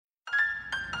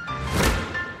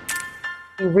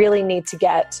You really need to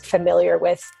get familiar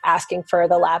with asking for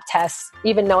the lab tests.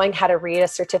 Even knowing how to read a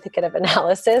certificate of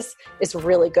analysis is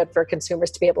really good for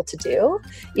consumers to be able to do,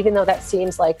 even though that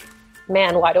seems like,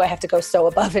 man, why do I have to go so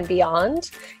above and beyond?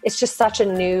 It's just such a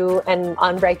new and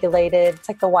unregulated, it's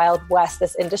like the Wild West,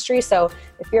 this industry. So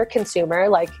if you're a consumer,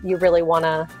 like, you really want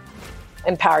to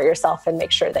empower yourself and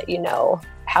make sure that you know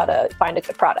how to find a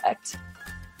good product.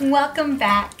 Welcome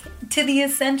back to the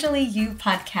Essentially You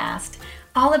podcast,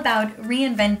 all about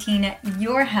reinventing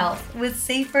your health with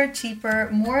safer, cheaper,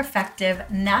 more effective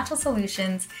natural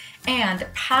solutions and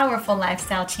powerful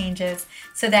lifestyle changes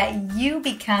so that you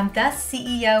become the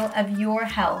CEO of your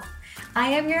health. I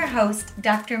am your host,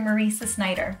 Dr. Marisa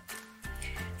Snyder.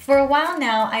 For a while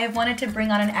now, I have wanted to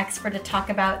bring on an expert to talk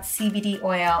about CBD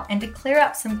oil and to clear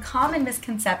up some common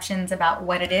misconceptions about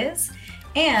what it is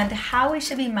and how we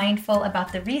should be mindful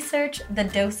about the research, the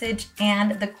dosage,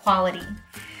 and the quality.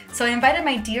 So I invited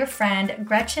my dear friend,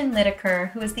 Gretchen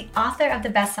Lidicker, who is the author of the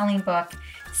best-selling book,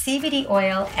 CBD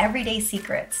Oil, Everyday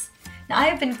Secrets. Now, I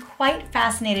have been quite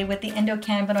fascinated with the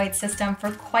endocannabinoid system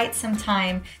for quite some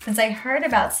time since I heard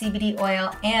about CBD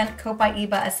oil and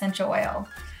copaiba essential oil,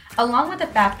 along with the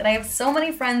fact that I have so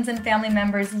many friends and family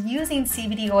members using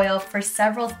CBD oil for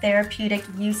several therapeutic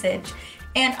usage,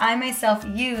 and I myself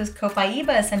use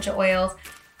copaiba essential oils,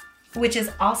 which is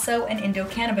also an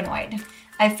endocannabinoid.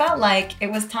 I felt like it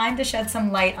was time to shed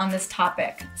some light on this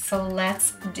topic, so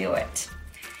let's do it.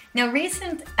 Now,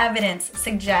 recent evidence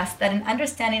suggests that an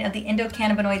understanding of the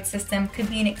endocannabinoid system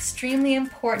could be extremely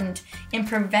important in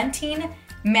preventing,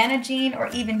 managing, or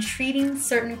even treating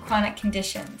certain chronic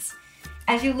conditions.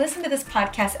 As you listen to this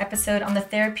podcast episode on the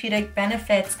therapeutic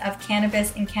benefits of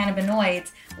cannabis and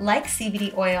cannabinoids like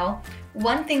CBD oil,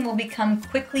 one thing will become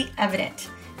quickly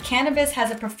evident. Cannabis has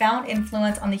a profound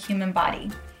influence on the human body.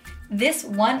 This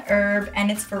one herb and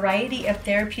its variety of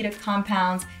therapeutic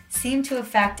compounds seem to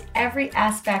affect every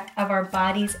aspect of our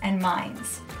bodies and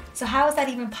minds. So how is that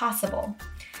even possible?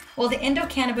 Well, the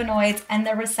endocannabinoids and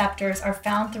their receptors are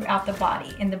found throughout the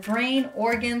body, in the brain,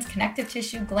 organs, connective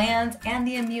tissue, glands, and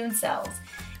the immune cells.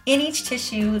 In each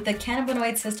tissue, the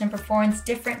cannabinoid system performs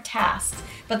different tasks,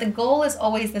 but the goal is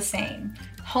always the same: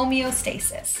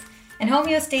 homeostasis. And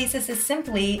homeostasis is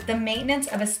simply the maintenance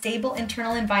of a stable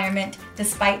internal environment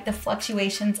despite the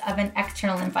fluctuations of an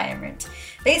external environment.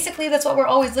 Basically, that's what we're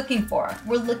always looking for.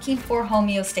 We're looking for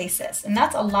homeostasis. And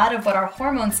that's a lot of what our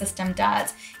hormone system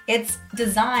does. It's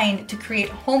designed to create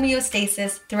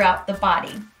homeostasis throughout the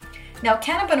body. Now,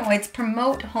 cannabinoids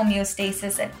promote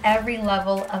homeostasis at every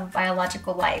level of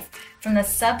biological life, from the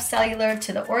subcellular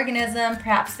to the organism,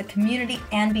 perhaps the community,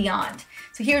 and beyond.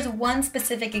 So here's one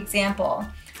specific example.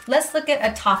 Let's look at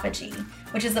autophagy,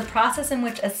 which is the process in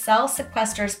which a cell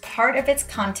sequesters part of its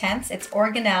contents, its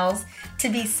organelles, to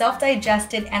be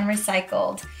self-digested and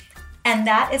recycled. And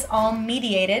that is all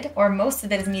mediated, or most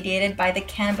of it is mediated, by the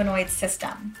cannabinoid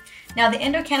system. Now, the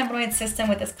endocannabinoid system,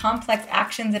 with its complex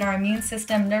actions in our immune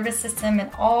system, nervous system,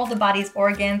 and all the body's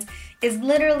organs, is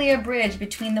literally a bridge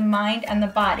between the mind and the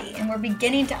body. And we're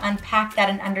beginning to unpack that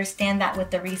and understand that with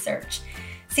the research.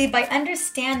 See, by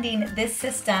understanding this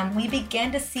system, we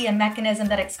begin to see a mechanism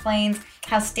that explains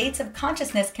how states of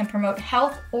consciousness can promote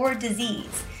health or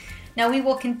disease. Now, we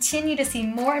will continue to see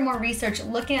more and more research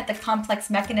looking at the complex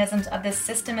mechanisms of this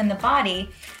system in the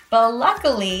body, but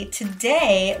luckily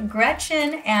today,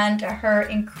 Gretchen and her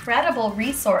incredible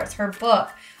resource, her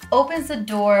book, opens the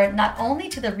door not only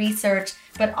to the research,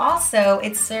 but also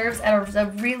it serves as a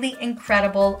really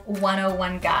incredible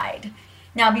 101 guide.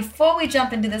 Now, before we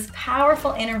jump into this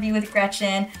powerful interview with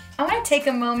Gretchen, I want to take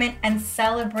a moment and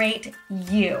celebrate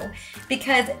you,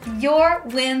 because your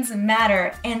wins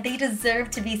matter and they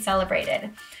deserve to be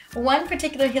celebrated. One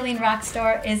particular healing rock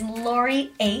star is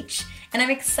Lori H., and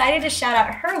I'm excited to shout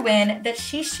out her win that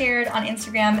she shared on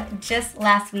Instagram just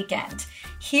last weekend.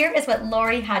 Here is what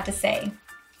Lori had to say.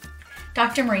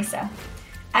 Dr. Marisa,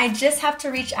 I just have to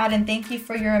reach out and thank you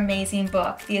for your amazing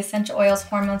book, The Essential Oils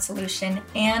Hormone Solution,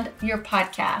 and your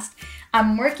podcast.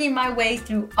 I'm working my way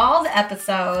through all the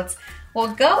episodes.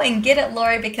 Well, go and get it,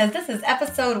 Lori, because this is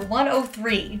episode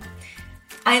 103.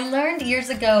 I learned years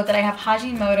ago that I have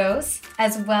Hashimoto's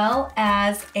as well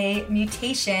as a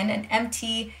mutation, an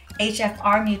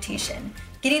MTHFR mutation.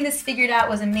 Getting this figured out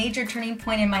was a major turning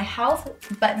point in my health,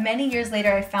 but many years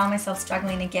later I found myself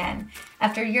struggling again.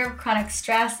 After a year of chronic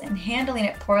stress and handling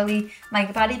it poorly,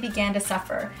 my body began to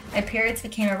suffer. My periods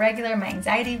became irregular, my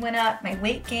anxiety went up, my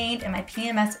weight gained, and my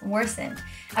PMS worsened.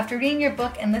 After reading your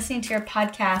book and listening to your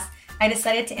podcast, I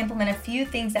decided to implement a few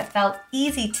things that felt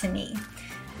easy to me.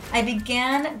 I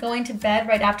began going to bed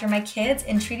right after my kids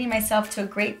and treating myself to a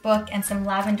great book and some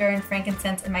lavender and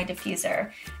frankincense in my diffuser,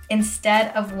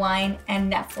 instead of wine and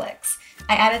Netflix.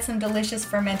 I added some delicious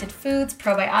fermented foods,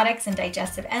 probiotics, and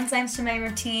digestive enzymes to my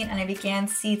routine, and I began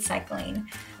seed cycling.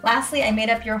 Lastly, I made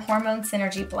up your hormone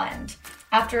synergy blend.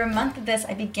 After a month of this,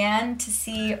 I began to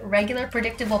see regular,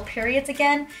 predictable periods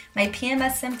again. My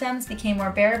PMS symptoms became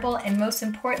more bearable, and most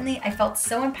importantly, I felt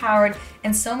so empowered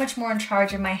and so much more in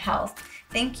charge of my health.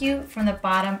 Thank you from the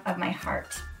bottom of my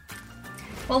heart.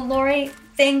 Well, Lori,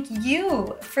 thank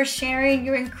you for sharing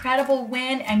your incredible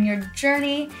win and your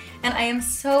journey. And I am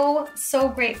so, so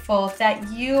grateful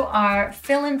that you are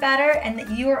feeling better and that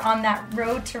you are on that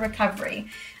road to recovery.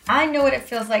 I know what it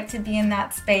feels like to be in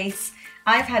that space.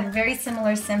 I've had very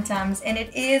similar symptoms, and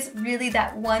it is really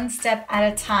that one step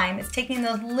at a time. It's taking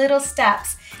those little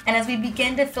steps, and as we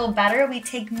begin to feel better, we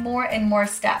take more and more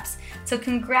steps. So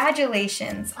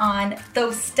congratulations on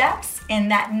those steps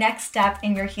and that next step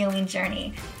in your healing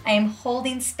journey. I am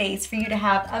holding space for you to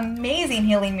have amazing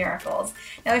healing miracles.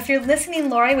 Now, if you're listening,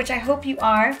 Lori, which I hope you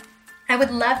are, I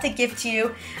would love to gift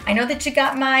you. I know that you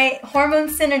got my Hormone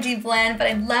Synergy blend, but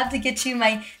I'd love to get you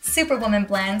my Superwoman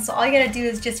blend. So all you gotta do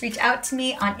is just reach out to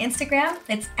me on Instagram.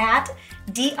 It's at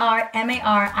DRMARIZA,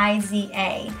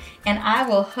 and I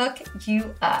will hook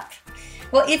you up.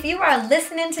 Well, if you are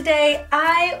listening today,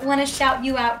 I want to shout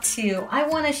you out too. I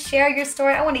want to share your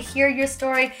story. I want to hear your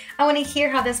story. I want to hear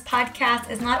how this podcast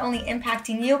is not only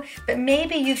impacting you, but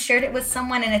maybe you've shared it with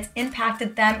someone and it's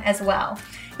impacted them as well.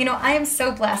 You know, I am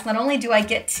so blessed. Not only do I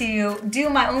get to do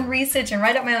my own research and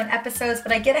write up my own episodes,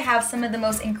 but I get to have some of the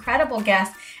most incredible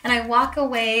guests, and I walk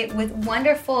away with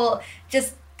wonderful,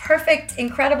 just perfect,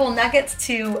 incredible nuggets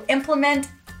to implement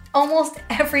almost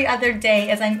every other day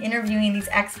as I'm interviewing these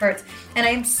experts. And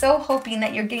I'm so hoping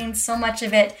that you're getting so much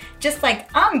of it just like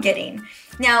I'm getting.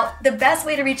 Now, the best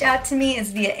way to reach out to me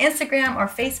is via Instagram or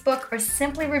Facebook, or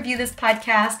simply review this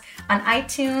podcast on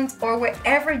iTunes or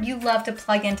wherever you love to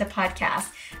plug into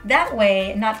podcasts. That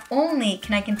way, not only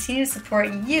can I continue to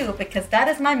support you, because that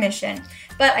is my mission,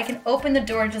 but I can open the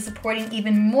door to supporting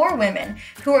even more women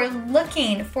who are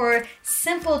looking for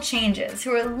simple changes,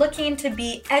 who are looking to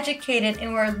be educated,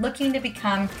 and who are looking to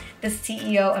become the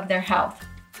CEO of their health.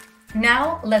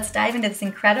 Now, let's dive into this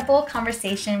incredible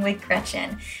conversation with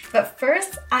Gretchen. But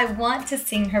first, I want to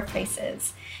sing her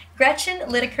praises. Gretchen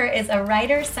Lidicker is a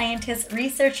writer, scientist,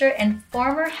 researcher, and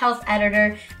former health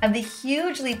editor of the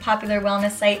hugely popular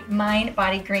wellness site Mind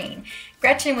Body Green.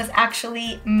 Gretchen was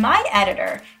actually my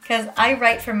editor because I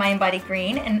write for Mind Body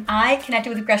Green, and I connected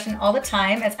with Gretchen all the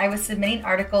time as I was submitting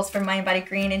articles for Mind Body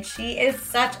Green, and she is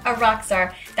such a rock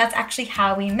star. That's actually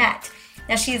how we met.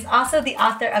 Now, she is also the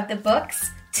author of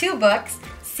two books,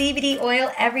 CBD Oil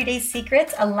Everyday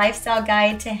Secrets, a lifestyle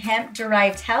guide to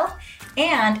hemp-derived health,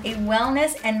 and a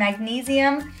wellness and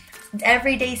magnesium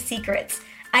everyday secrets.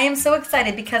 I am so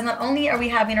excited because not only are we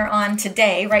having her on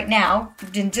today, right now,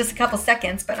 in just a couple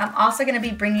seconds, but I'm also going to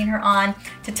be bringing her on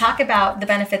to talk about the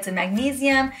benefits of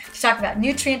magnesium, to talk about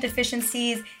nutrient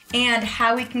deficiencies, and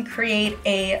how we can create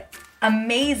a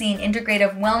amazing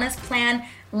integrative wellness plan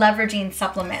leveraging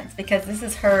supplements, because this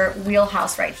is her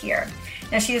wheelhouse right here.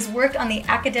 Now, she has worked on the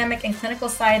academic and clinical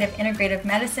side of integrative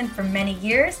medicine for many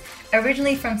years.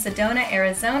 Originally from Sedona,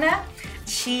 Arizona,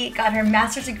 she got her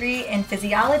master's degree in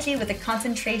physiology with a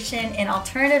concentration in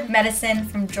alternative medicine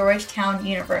from Georgetown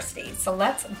University. So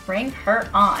let's bring her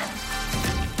on.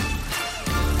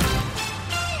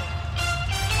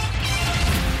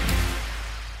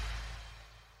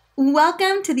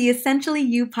 Welcome to the Essentially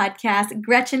You podcast.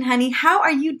 Gretchen, honey, how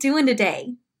are you doing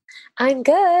today? I'm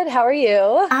good. How are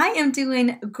you? I am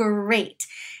doing great.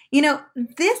 You know,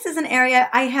 this is an area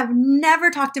I have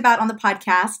never talked about on the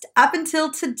podcast up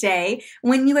until today.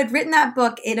 When you had written that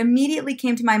book, it immediately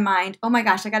came to my mind, oh my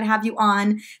gosh, I got to have you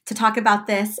on to talk about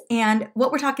this. And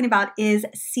what we're talking about is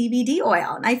CBD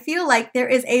oil. And I feel like there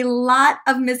is a lot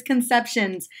of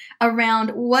misconceptions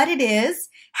around what it is,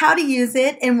 how to use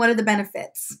it, and what are the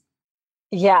benefits.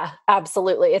 Yeah,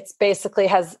 absolutely. It's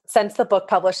basically since the book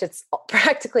published, it's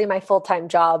practically my full-time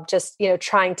job, just,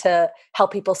 trying to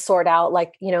help people sort out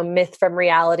myth from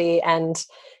reality. And,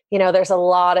 there's a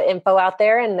lot of info out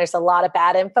there, and there's a lot of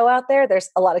bad info out there. There's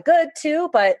a lot of good too,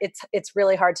 but it's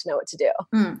really hard to know what to do.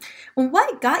 Well,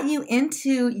 what got you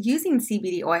into using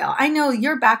CBD oil? I know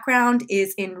your background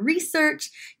is in research.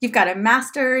 You've got a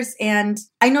master's, and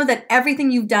I know that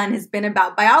everything you've done has been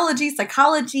about biology,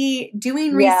 psychology,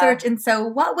 doing research. And so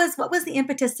what was the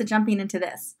impetus to jumping into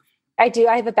this? I do.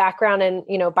 I have a background in,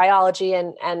 biology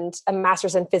and a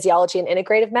master's in physiology and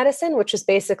integrative medicine, which is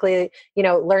basically,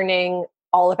 learning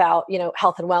all about,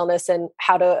 health and wellness and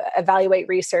how to evaluate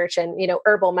research and,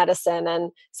 herbal medicine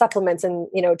and supplements and,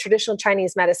 traditional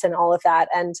Chinese medicine, all of that.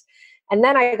 And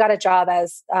then I got a job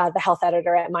as the health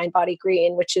editor at Mind Body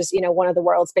Green, which is, one of the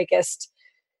world's biggest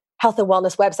health and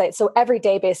wellness websites. So every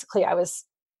day, basically, I was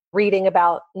reading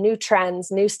about new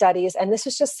trends, new studies. And this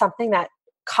was just something that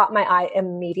caught my eye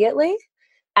immediately.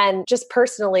 And just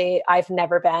personally, I've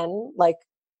never been like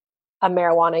a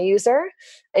marijuana user.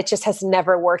 It just has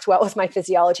never worked well with my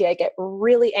physiology. I get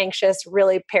really anxious,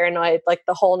 really paranoid, like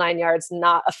the whole 9 yards,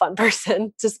 not a fun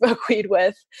person to smoke weed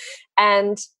with.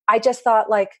 And I just thought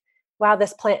like, wow,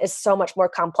 this plant is so much more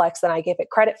complex than I gave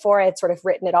it credit for. I had sort of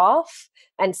written it off.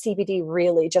 And CBD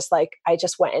really just like, I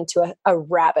just went into a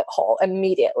rabbit hole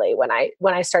immediately when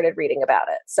I started reading about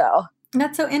it. So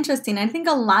that's so interesting. I think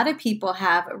a lot of people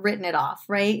have written it off,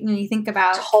 right? When you think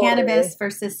about cannabis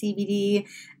versus CBD,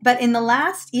 but even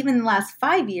the last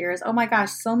 5 years, oh my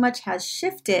gosh, so much has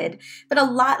shifted. But a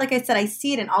lot, like I said, I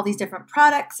see it in all these different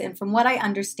products. And from what I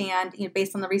understand,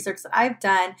 based on the research that I've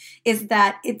done, is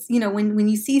that it's, when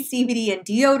you see CBD in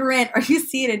deodorant, or you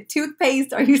see it in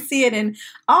toothpaste, or you see it in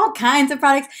all kinds of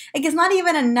products, like it's not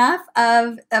even enough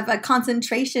of a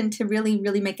concentration to really,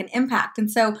 really make an impact. And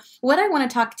so what I want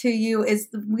to talk to you is,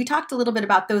 we talked a little bit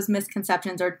about those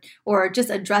misconceptions, or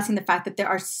just addressing the fact that there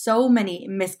are so many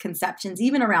misconceptions,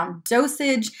 even around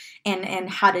dosage and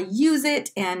how to use it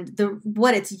and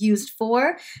what it's used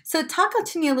for. So talk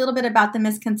to me a little bit about the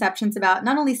misconceptions about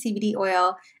not only CBD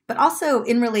oil, but also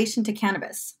in relation to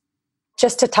cannabis.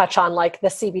 Just to touch on like the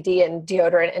CBD and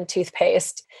deodorant and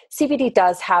toothpaste, CBD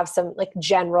does have some like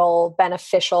general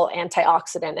beneficial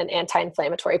antioxidant and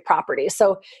anti-inflammatory properties.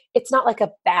 So it's not like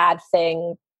a bad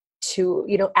thing to,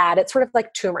 add. It's sort of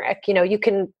like turmeric, you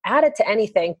can add it to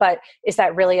anything, but is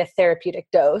that really a therapeutic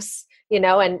dose?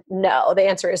 And no, the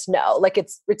answer is no. Like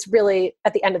it's really,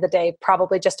 at the end of the day,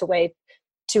 probably just a way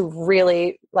to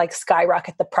really like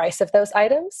skyrocket the price of those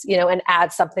items, and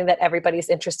add something that everybody's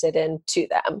interested in to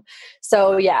them.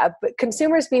 So yeah, but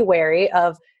consumers, be wary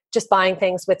of just buying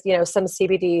things with, some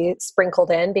CBD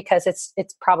sprinkled in, because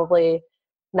it's probably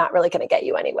not really going to get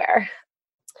you anywhere.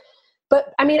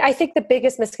 But I mean, I think the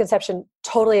biggest misconception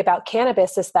totally about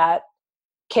cannabis is that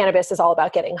cannabis is all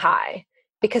about getting high,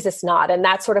 because it's not. And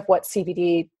that's sort of what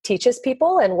CBD teaches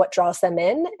people and what draws them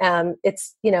in.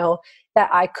 It's, that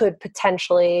I could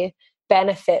potentially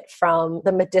benefit from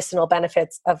the medicinal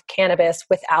benefits of cannabis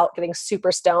without getting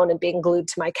super stoned and being glued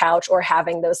to my couch or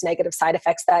having those negative side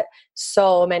effects that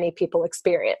so many people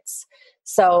experience.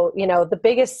 So, the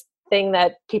biggest thing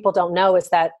that people don't know is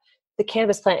that the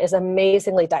cannabis plant is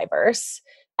amazingly diverse,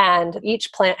 and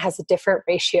each plant has a different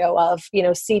ratio of,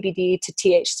 CBD to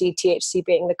THC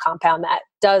being the compound that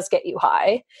does get you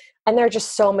high. And there are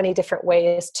just so many different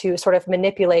ways to sort of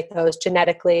manipulate those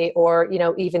genetically, or,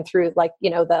 even through like,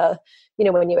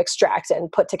 when you extract it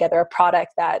and put together a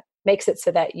product that makes it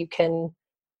so that you can,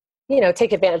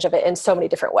 take advantage of it in so many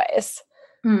different ways.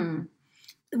 Mm.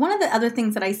 One of the other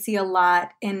things that I see a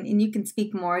lot, and you can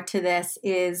speak more to this,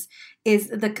 is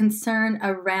the concern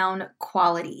around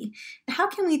quality. How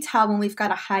can we tell when we've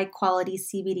got a high quality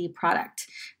CBD product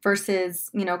versus,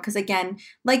 because again,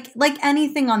 like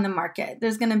anything on the market,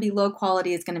 there's going to be low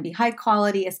quality, it's going to be high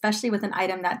quality, especially with an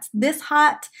item that's this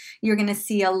hot. You're going to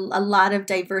see a lot of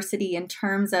diversity in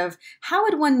terms of how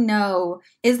would one know?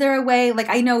 Is there a way, like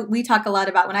I know we talk a lot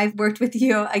about when I've worked with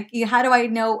you, like how do I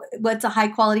know what's a high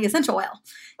quality essential oil?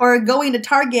 Or going to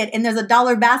Target and there's a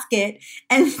dollar basket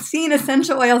and seeing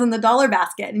essential oils in the dollar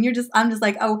basket. And I'm just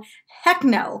like, oh, heck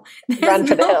no. Run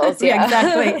for the hills. Yeah,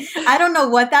 exactly. I don't know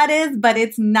what that is, but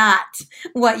it's not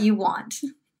what you want.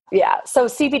 Yeah. So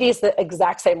CBD is the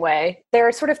exact same way. There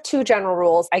are sort of two general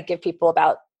rules I give people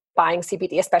about buying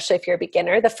CBD, especially if you're a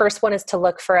beginner. The first one is to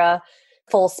look for a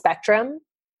full spectrum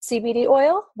CBD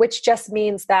oil, which just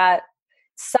means that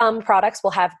some products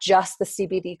will have just the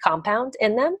CBD compound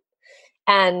in them,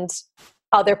 and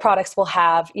other products will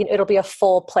have, it'll be a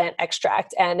full plant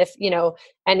extract. And if,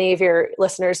 any of your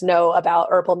listeners know about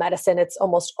herbal medicine, it's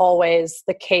almost always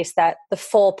the case that the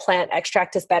full plant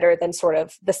extract is better than sort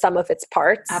of the sum of its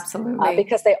parts. Absolutely.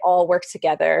 Because they all work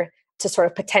together to sort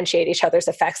of potentiate each other's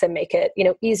effects and make it,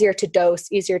 easier to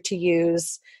dose, easier to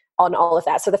use on all of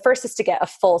that. So the first is to get a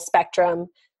full spectrum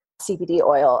CBD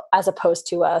oil as opposed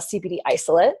to a CBD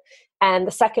isolate. And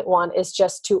the second one is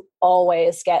just to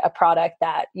always get a product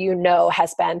that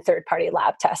has been third-party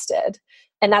lab tested.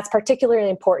 And that's particularly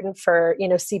important for,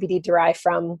 CBD derived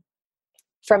from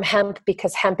hemp,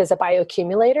 because hemp is a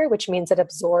bioaccumulator, which means it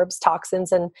absorbs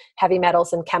toxins and heavy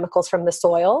metals and chemicals from the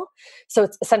soil. So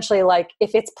it's essentially like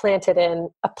if it's planted in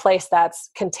a place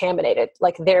that's contaminated,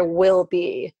 like there will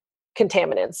be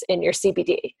contaminants in your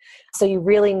CBD. So you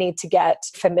really need to get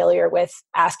familiar with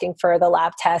asking for the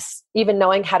lab tests. Even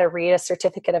knowing how to read a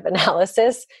certificate of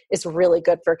analysis is really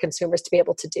good for consumers to be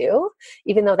able to do,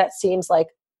 even though that seems like,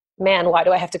 man, why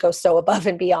do I have to go so above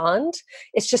and beyond?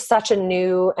 It's just such a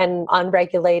new and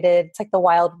unregulated, it's like the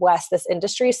Wild West, this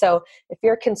industry. So if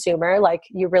you're a consumer, like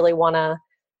you really want to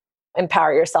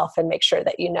empower yourself and make sure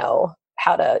that you know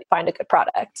how to find a good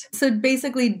product. So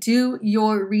basically do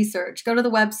your research, go to the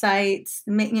websites,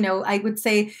 I would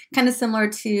say kind of similar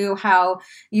to how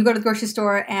you go to the grocery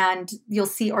store and you'll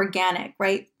see organic,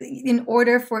 right? In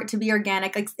order for it to be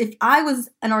organic, like if I was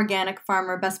an organic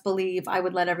farmer, best believe I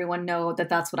would let everyone know that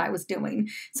that's what I was doing.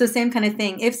 So same kind of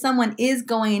thing. If someone is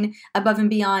going above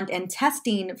and beyond and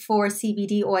testing for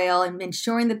CBD oil and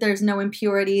ensuring that there's no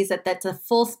impurities, that's a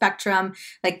full spectrum,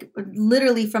 like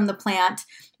literally from the plant,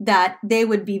 that they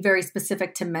would be very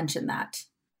specific to mention that.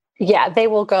 Yeah, they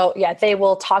will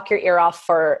talk your ear off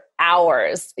for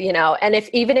hours, and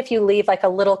even if you leave like a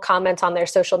little comment on their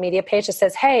social media page that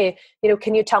says, hey,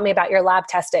 can you tell me about your lab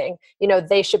testing?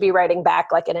 They should be writing back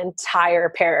like an entire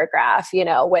paragraph,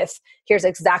 with here's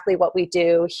exactly what we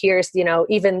do. Here's,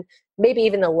 maybe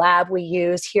even the lab we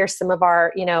use. Here's some of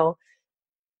our,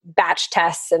 batch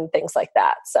tests and things like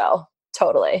that. So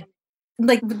totally.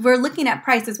 Like we're looking at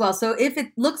price as well. So if it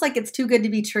looks like it's too good to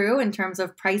be true in terms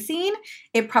of pricing,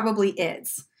 it probably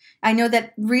is. I know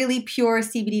that really pure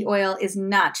CBD oil is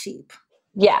not cheap.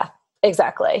 Yeah,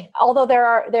 exactly. Although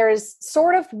there is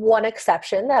sort of one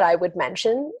exception that I would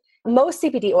mention. Most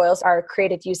CBD oils are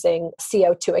created using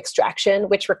CO2 extraction,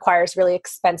 which requires really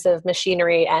expensive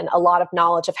machinery and a lot of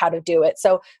knowledge of how to do it.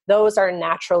 So those are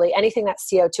naturally, anything that's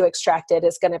CO2 extracted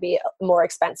is going to be more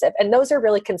expensive. And those are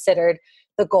really considered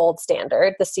the gold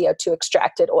standard, the CO2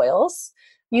 extracted oils.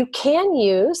 You can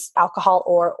use alcohol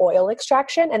or oil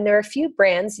extraction, and there are a few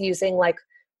brands using like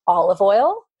olive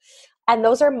oil, and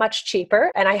those are much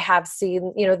cheaper. And I have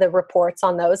seen, the reports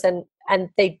on those, and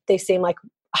they seem like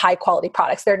high quality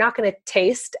products. They're not going to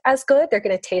taste as good. They're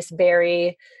going to taste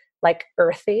very like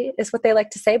earthy is what they like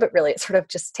to say, but really it sort of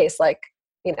just tastes like,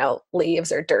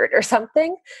 leaves or dirt or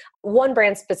something. One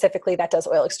brand specifically that does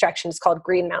oil extraction is called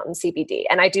Green Mountain CBD.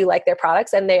 And I do like their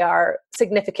products, and they are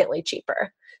significantly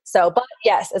cheaper. So, but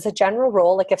yes, as a general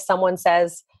rule, like if someone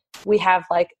says we have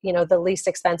like, the least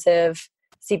expensive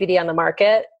CBD on the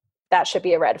market, that should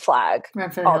be a red flag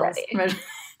already.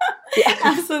 Yeah.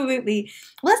 Absolutely.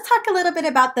 Let's talk a little bit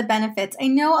about the benefits. I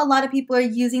know a lot of people are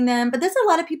using them, but there's a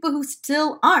lot of people who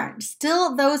still aren't.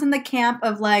 Still those in the camp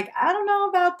of like, I don't know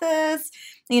about this.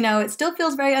 It still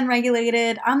feels very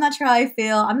unregulated. I'm not sure how I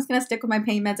feel. I'm just going to stick with my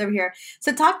pain meds over here.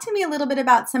 So talk to me a little bit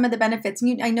about some of the benefits.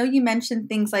 I know you mentioned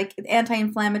things like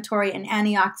anti-inflammatory and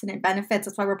antioxidant benefits.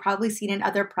 That's why we're probably seeing in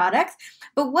other products.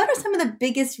 But what are some of the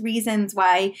biggest reasons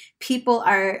why people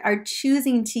are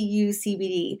choosing to use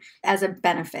CBD as a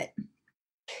benefit?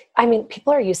 I mean,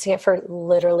 people are using it for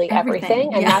literally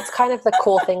everything. And that's kind of the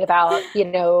cool thing about,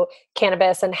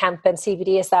 cannabis and hemp and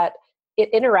CBD is that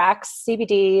it interacts,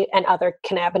 CBD and other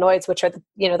cannabinoids, which are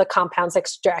the compounds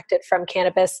extracted from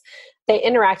cannabis. They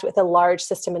interact with a large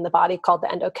system in the body called the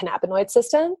endocannabinoid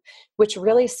system, which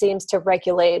really seems to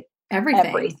regulate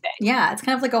everything. Yeah, it's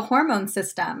kind of like a hormone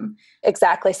system.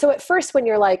 Exactly. So at first, when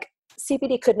you're like,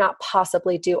 CBD could not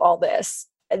possibly do all this,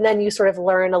 and then you sort of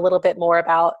learn a little bit more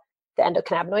about the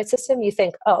endocannabinoid system, you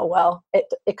think, oh, well,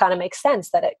 it kind of makes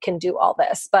sense that it can do all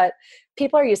this. But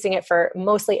people are using it for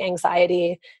mostly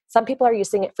anxiety. Some people are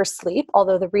using it for sleep,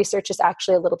 although the research is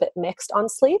actually a little bit mixed on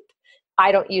sleep.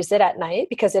 I don't use it at night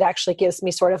because it actually gives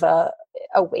me sort of a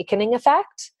awakening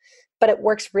effect, but it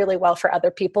works really well for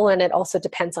other people. And it also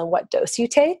depends on what dose you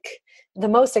take. The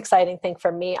most exciting thing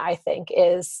for me, I think,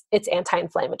 is its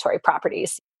anti-inflammatory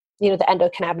properties. The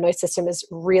endocannabinoid system is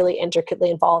really intricately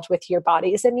involved with your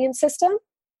body's immune system.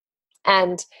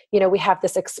 And, we have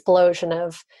this explosion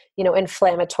of,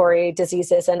 inflammatory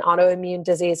diseases and autoimmune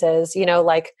diseases,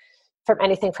 like from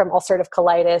anything from ulcerative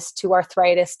colitis to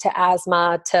arthritis to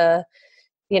asthma to,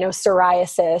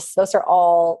 psoriasis. Those are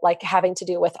all like having to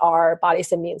do with our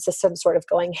body's immune system sort of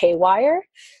going haywire.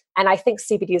 And I think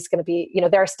CBD is going to be,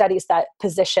 there are studies that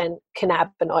position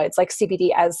cannabinoids like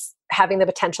CBD as having the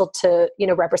potential to,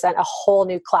 represent a whole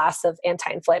new class of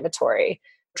anti-inflammatory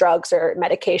drugs or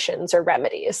medications or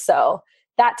remedies. So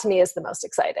that to me is the most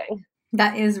exciting.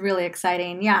 That is really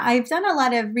exciting. Yeah, I've done a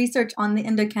lot of research on the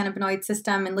endocannabinoid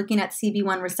system and looking at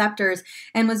CB1 receptors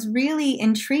and was really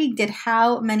intrigued at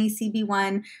how many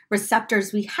CB1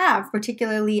 receptors we have,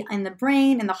 particularly in the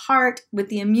brain and the heart with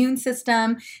the immune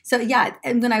system. So yeah,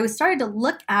 and when I was started to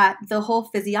look at the whole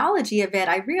physiology of it,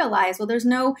 I realized, well, there's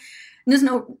no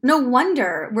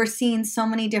wonder we're seeing so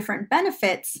many different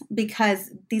benefits because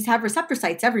these have receptor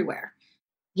sites everywhere.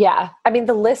 Yeah. I mean,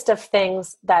 the list of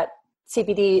things that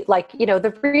CBD,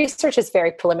 the research is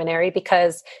very preliminary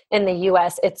because in the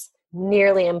US, it's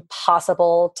nearly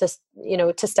impossible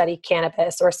to study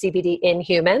cannabis or CBD in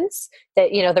humans.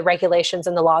 That, the regulations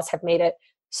and the laws have made it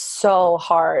so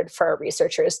hard for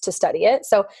researchers to study it.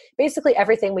 So basically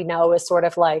everything we know is sort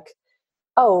of like,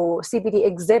 oh, CBD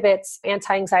exhibits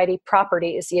anti-anxiety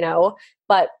properties,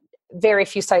 but very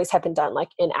few studies have been done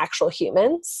like in actual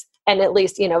humans. And at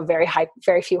least,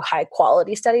 very few high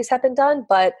quality studies have been done.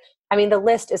 But I mean, the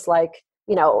list is like,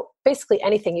 basically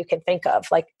anything you can think of,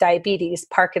 like diabetes,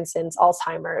 Parkinson's,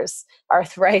 Alzheimer's,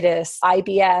 arthritis,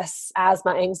 IBS,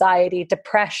 asthma, anxiety,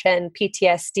 depression,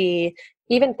 PTSD,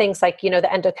 even things like, the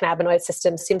endocannabinoid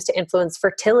system seems to influence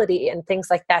fertility and things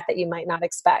like that you might not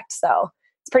expect. So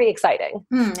it's pretty exciting.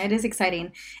 It is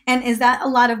exciting. And is that a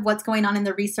lot of what's going on in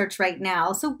the research right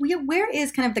now? So where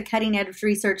is kind of the cutting edge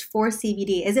research for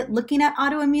CBD? Is it looking at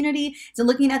autoimmunity? Is it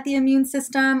looking at the immune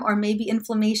system or maybe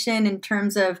inflammation in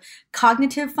terms of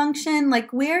cognitive function?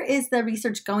 Like where is the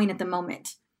research going at the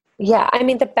moment? Yeah, I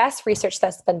mean, the best research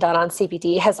that's been done on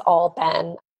CBD has all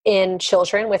been in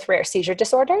children with rare seizure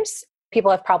disorders.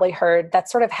 People have probably heard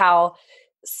that's sort of how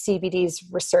CBD's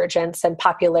resurgence and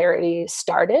popularity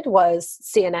started. Was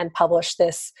CNN published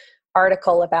this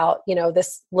article about,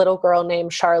 this little girl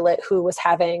named Charlotte who was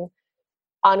having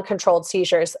uncontrolled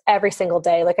seizures every single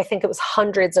day. Like I think it was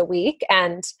hundreds a week.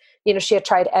 And, she had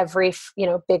tried every,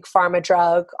 big pharma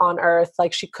drug on earth.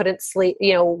 Like she couldn't sleep,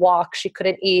 walk, she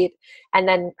couldn't eat. And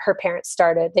then her parents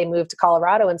they moved to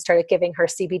Colorado and started giving her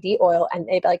CBD oil and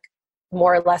they like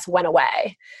more or less went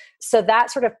away. So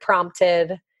that sort of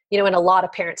prompted, and a lot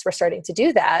of parents were starting to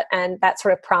do that. And that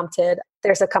sort of prompted,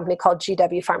 there's a company called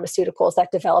GW Pharmaceuticals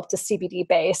that developed a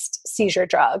CBD-based seizure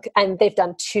drug. And they've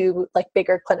done 2 like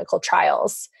bigger clinical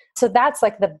trials. So that's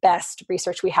like the best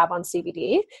research we have on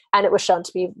CBD. And it was shown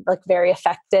to be like very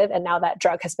effective. And now that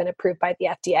drug has been approved by the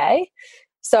FDA.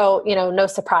 So, no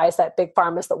surprise that Big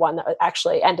Pharma is the one that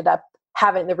actually ended up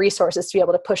having the resources to be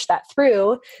able to push that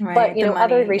through. Right, but,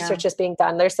 other research is being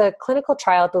done. There's a clinical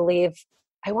trial,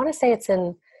 I want to say it's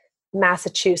in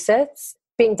Massachusetts,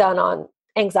 being done on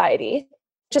anxiety,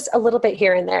 just a little bit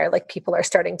here and there. Like people are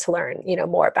starting to learn,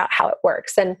 more about how it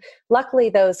works. And luckily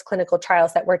those clinical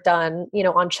trials that were done,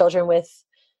 on children with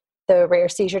the rare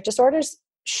seizure disorders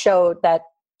showed that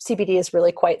CBD is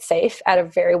really quite safe at a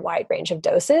very wide range of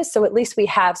doses. So at least we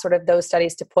have sort of those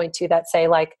studies to point to that say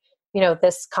like,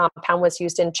 this compound was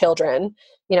used in children,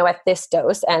 at this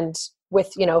dose and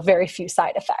with, very few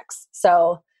side effects.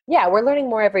 So yeah, we're learning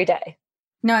more every day.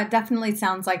 No, it definitely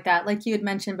sounds like that. Like you had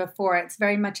mentioned before, it's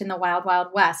very much in the wild, wild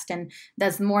west. And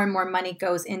as more and more money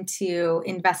goes into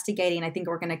investigating, I think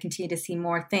we're going to continue to see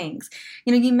more things.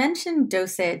 You mentioned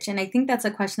dosage, and I think that's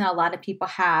a question that a lot of people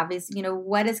have is,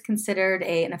 what is considered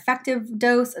an effective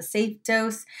dose, a safe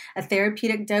dose, a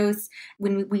therapeutic dose?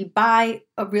 When we buy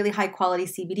a really high quality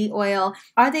CBD oil,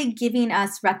 are they giving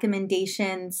us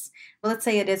recommendations? Well, let's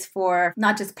say it is for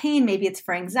not just pain, maybe it's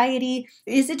for anxiety.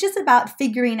 Is it just about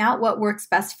figuring out what works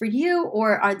best for you?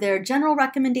 Or are there general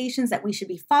recommendations that we should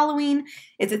be following?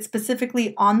 Is it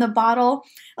specifically on the bottle?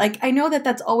 Like, I know that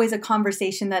that's always a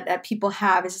conversation that people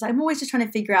have. It's just, I'm always just trying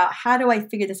to figure out, how do I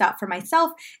figure this out for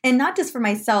myself? And not just for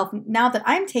myself, now that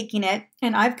I'm taking it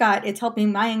and it's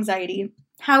helping my anxiety.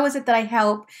 How is it that I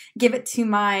help give it to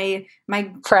my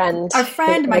friend,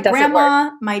 my grandma,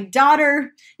 my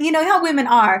daughter? You know how women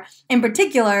are in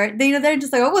particular. They're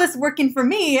just like, oh, well, this is working for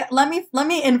me. Let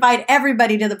me invite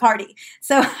everybody to the party.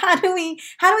 So how do we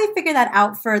figure that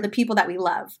out for the people that we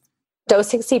love?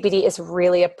 Dosing CBD is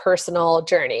really a personal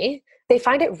journey. They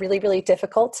find it really, really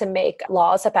difficult to make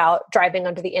laws about driving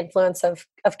under the influence of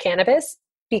cannabis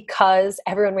because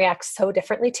everyone reacts so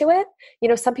differently to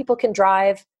it. Some people can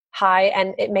drive high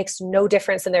and it makes no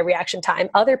difference in their reaction time.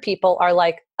 Other people are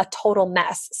like a total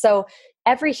mess. So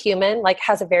every human like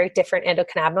has a very different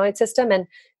endocannabinoid system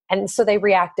and so they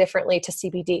react differently to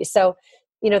CBD. So,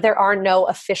 there are no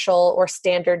official or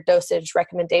standard dosage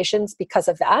recommendations because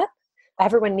of that.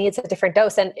 everyone needs a different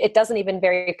dose, and it doesn't even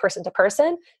vary person to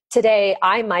person. Today,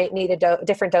 I might need a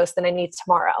different dose than I need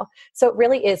tomorrow. So it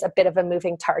really is a bit of a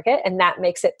moving target, and that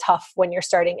makes it tough when you're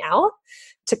starting out.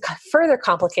 To further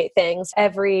complicate things,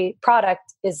 every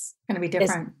product is going to be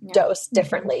different, dosed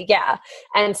differently. Yeah.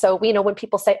 And so, when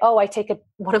people say, oh, I take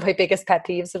one of my biggest pet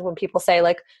peeves is when people say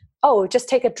like, oh, just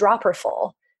take a dropper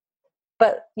full.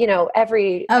 But,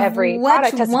 every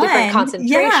product has a different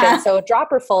concentration. Yeah. So a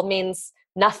dropper full means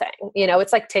nothing.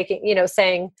 It's like taking,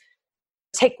 saying,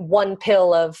 take one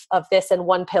pill of this and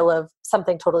one pill of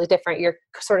something totally different. You're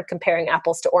sort of comparing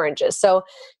apples to oranges. So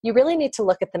you really need to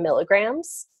look at the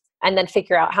milligrams and then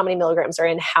figure out how many milligrams are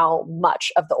in how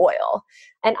much of the oil.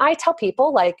 And I tell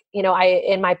people like,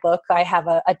 in my book, I have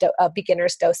a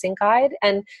beginner's dosing guide,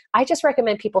 and I just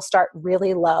recommend people start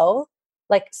really low,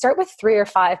 like start with 3 or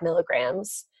 5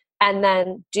 milligrams and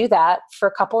then do that for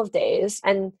a couple of days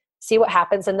and see what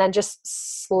happens. And then just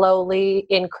slowly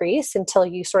increase until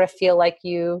you sort of feel like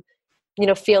you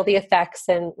feel the effects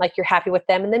and like you're happy with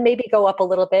them. And then maybe go up a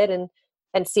little bit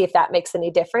and see if that makes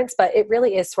any difference. But it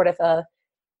really is sort of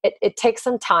it takes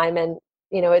some time, and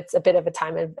it's a bit of a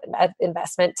time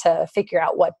investment to figure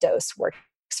out what dose works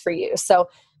for you. So,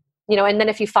 and then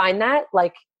if you find that,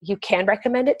 like, you can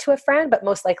recommend it to a friend, but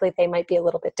most likely they might be a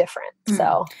little bit different.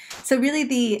 So really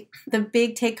the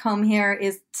big take home here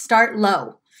is start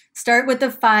low. Start with the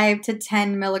 5 to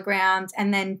 10 milligrams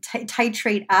and then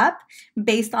titrate up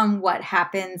based on what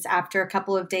happens after a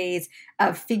couple of days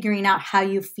of figuring out how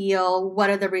you feel, what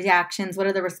are the reactions, what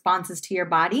are the responses to your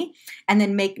body, and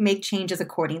then make changes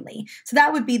accordingly. So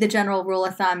that would be the general rule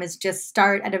of thumb, is just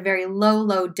start at a very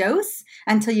low dose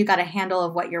until you got a handle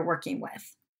of what you're working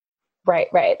with.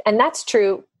 Right. And that's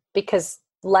true because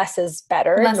less is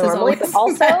better normally, but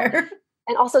also better.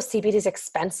 And also CBD is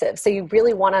expensive. So you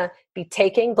really want to be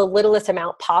taking the littlest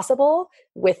amount possible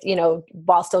with,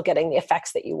 while still getting the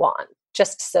effects that you want,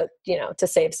 just so, to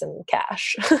save some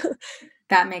cash.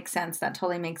 That makes sense. That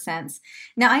totally makes sense.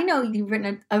 Now, I know you've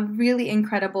written a really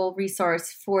incredible resource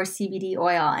for CBD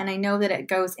oil, and I know that it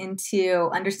goes into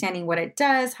understanding what it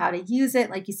does, how to use it.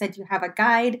 Like you said, you have a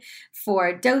guide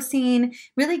for dosing,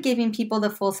 really giving people the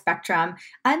full spectrum.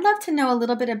 I'd love to know a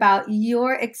little bit about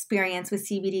your experience with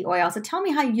CBD oil. So tell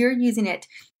me how you're using it.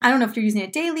 I don't know if you're using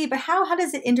it daily, but how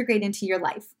does it integrate into your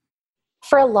life?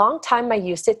 For a long time, I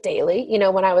used it daily.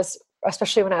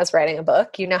 Especially when I was writing a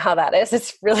book, you know how that is.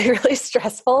 It's really, really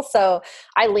stressful. So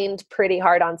I leaned pretty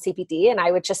hard on CBD, and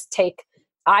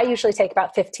I usually take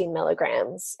about 15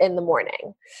 milligrams in the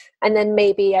morning. And then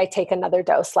maybe I take another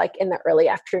dose like in the early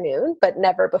afternoon, but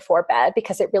never before bed,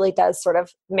 because it really does sort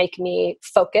of make me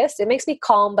focused. It makes me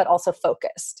calm, but also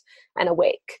focused and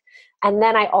awake. And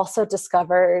then I also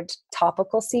discovered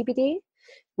topical CBD,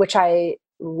 which I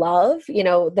love.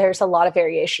 There's a lot of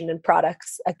variation in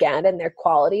products again and their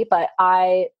quality, but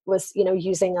I was,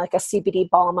 using like a CBD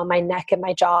balm on my neck and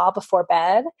my jaw before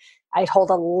bed. I'd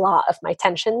hold a lot of my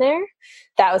tension there.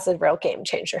 That was a real game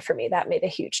changer for me. That made a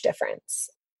huge difference.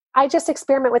 I just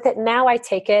experiment with it. Now I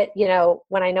take it,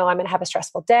 when I know I'm going to have a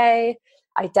stressful day.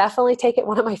 I definitely take it.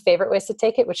 One of my favorite ways to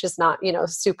take it, which is not,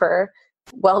 super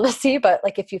wellnessy, but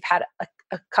like if you've had a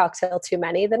cocktail too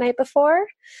many the night before,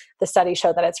 the studies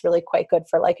show that it's really quite good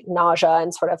for like nausea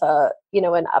and sort of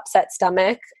an upset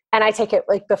stomach. And I take it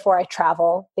like before I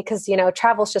travel, because,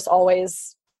 travel's just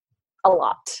always a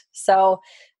lot. So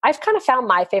I've kind of found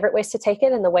my favorite ways to take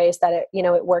it and the ways that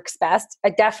it works best.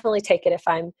 I definitely take it if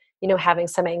I'm, having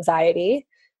some anxiety,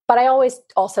 but I always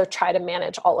also try to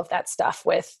manage all of that stuff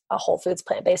with a whole foods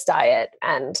plant-based diet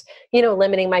and,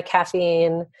 limiting my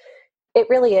caffeine. It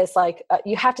really is like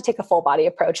you have to take a full body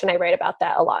approach. And I write about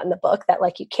that a lot in the book, that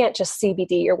like you can't just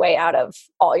CBD your way out of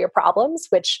all your problems,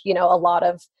 which, a lot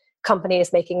of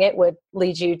companies making it would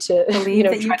lead you to, lead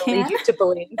you to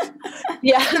believe.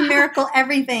 Yeah. The miracle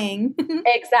everything.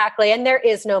 Exactly. And there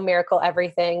is no miracle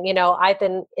everything. I've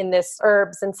been in this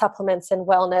herbs and supplements and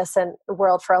wellness and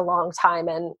world for a long time,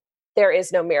 and there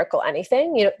is no miracle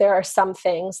anything. There are some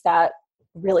things that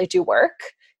really do work,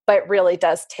 but it really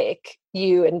does take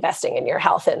you investing in your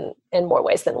health in more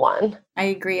ways than one. I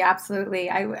agree. Absolutely.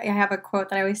 I have a quote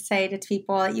that I always say to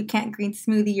people: you can't green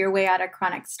smoothie your way out of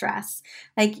chronic stress.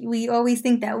 Like, we always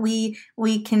think that we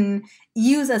can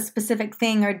use a specific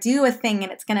thing or do a thing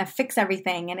and it's going to fix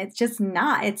everything. And it's just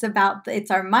not. It's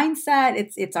our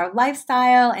mindset. It's our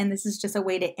lifestyle. And this is just a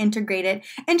way to integrate it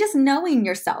and just knowing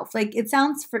yourself. Like, it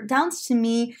sounds to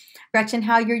me, Gretchen,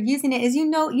 how you're using it is, you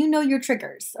know your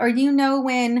triggers, or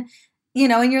when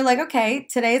and you're like, okay,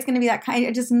 today is going to be that kind.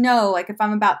 I just know, like, if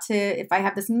I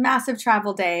have this massive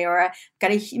travel day or I've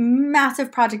got a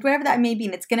massive project, whatever that may be,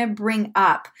 and it's going to bring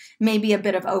up maybe a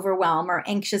bit of overwhelm or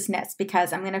anxiousness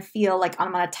because I'm going to feel like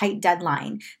I'm on a tight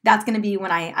deadline. That's going to be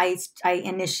when I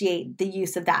initiate the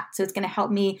use of that. So it's going to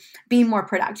help me be more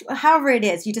productive. However it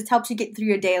is, it just helps you get through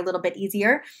your day a little bit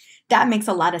easier. That makes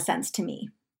a lot of sense to me.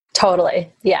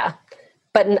 Totally. Yeah.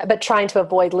 But trying to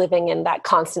avoid living in that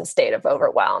constant state of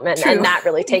overwhelm. And that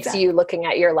really takes you looking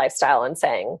at your lifestyle and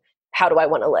saying, how do I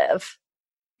want to live?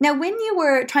 Now, when you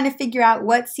were trying to figure out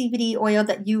what CBD oil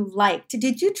that you liked,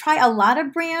 did you try a lot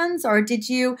of brands, or did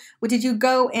you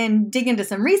go and dig into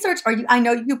some research? Or I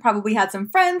know you probably had some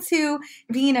friends who,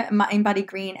 being a Mind Body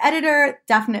Green editor,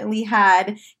 definitely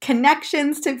had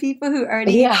connections to people who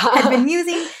already had been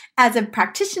using as a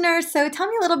practitioner. So tell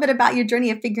me a little bit about your journey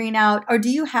of figuring out, or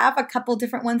do you have a couple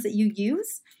different ones that you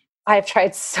use? I've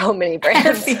tried so many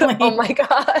brands. Oh my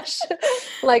gosh.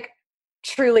 Like,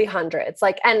 truly hundreds.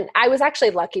 And I was actually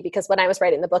lucky because when I was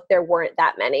writing the book, there weren't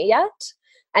that many yet.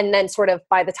 And then sort of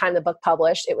by the time the book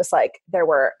published, it was like there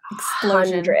were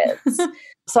hundreds.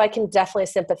 So I can definitely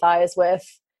sympathize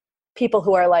with people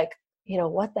who are like,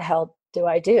 what the hell do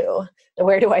I do?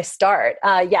 Where do I start?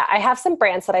 I have some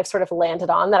brands that I've sort of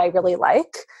landed on that I really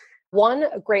like. One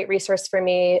great resource for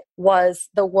me was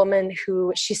the woman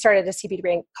who, she started a CBD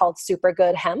brand called Super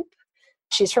Good Hemp.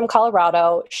 She's from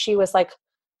Colorado. She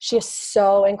is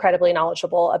so incredibly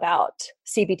knowledgeable about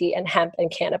CBD and hemp and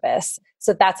cannabis.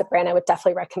 So that's a brand I would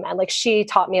definitely recommend. She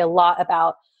taught me a lot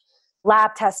about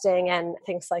lab testing and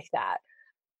things like that.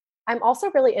 I'm also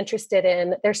really interested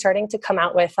in, they're starting to come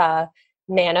out with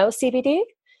nano CBD,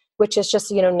 which is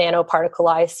just,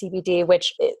 nanoparticleized CBD,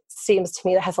 which it seems to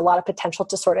me that has a lot of potential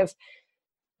to sort of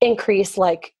increase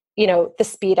the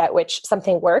speed at which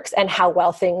something works and how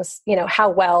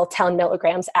well 10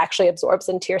 milligrams actually absorbs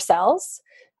into your cells.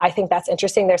 I think that's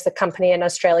interesting. There's a company, an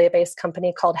Australia-based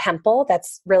company called Hempel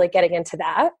that's really getting into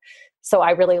that. So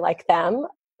I really like them.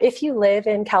 If you live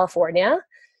in California,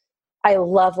 I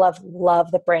love, love,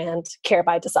 love the brand Care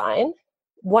by Design.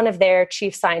 One of their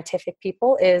chief scientific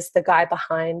people is the guy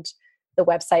behind the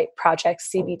website Project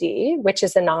CBD, which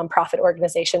is a nonprofit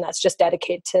organization that's just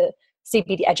dedicated to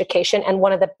CBD education and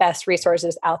one of the best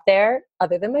resources out there,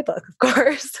 other than my book, of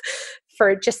course,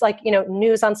 for just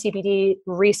news on CBD,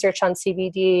 research on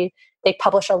CBD. They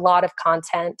publish a lot of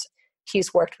content.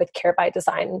 He's worked with Care by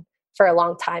Design for a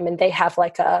long time, and they have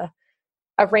a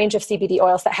range of CBD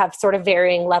oils that have sort of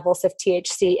varying levels of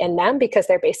THC in them because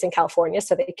they're based in California,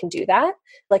 so they can do that.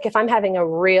 If I'm having a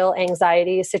real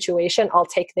anxiety situation, I'll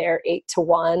take their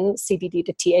 8-to-1 CBD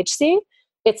to THC.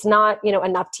 It's not,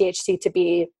 enough THC to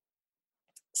be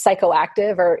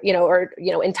psychoactive or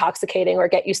intoxicating or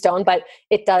get you stoned, but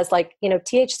it does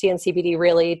THC and CBD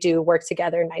really do work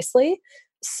together nicely.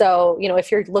 So,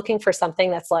 if you're looking for something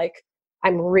that's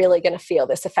I'm really going to feel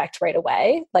this effect right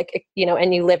away,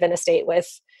 and you live in a state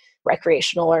with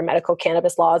recreational or medical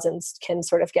cannabis laws and can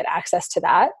sort of get access to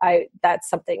that, that's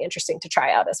something interesting to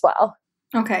try out as well.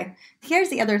 Okay. Here's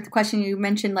the other question. You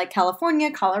mentioned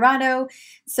California, Colorado.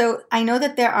 So I know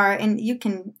that there are, and you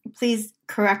can please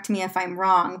correct me if I'm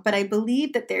wrong, but I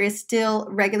believe that there is still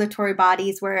regulatory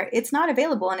bodies where it's not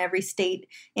available in every state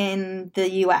in the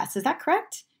US. Is that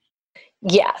correct?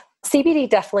 Yeah. CBD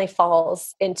definitely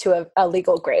falls into a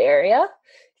legal gray area.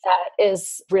 That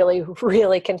is really,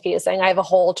 really confusing. I have a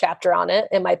whole chapter on it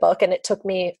in my book, and it took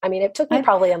me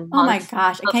probably a month. Oh my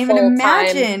gosh. I can't even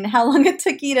imagine how long it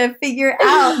took you to figure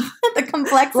out the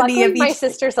complexity Luckily, of each. My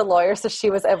sister's a lawyer, so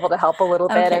she was able to help a little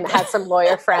bit and had some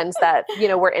lawyer friends that,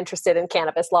 were interested in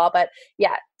cannabis law. But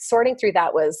yeah, sorting through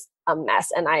that was a mess.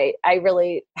 And I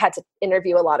really had to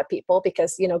interview a lot of people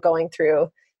because, going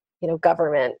through,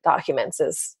 government documents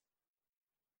is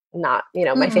not,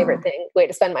 my favorite way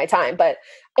to spend my time, but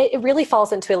it really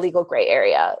falls into a legal gray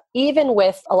area. Even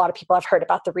with a lot of people, I've heard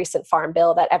about the recent farm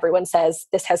bill that everyone says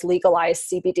this has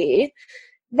legalized CBD.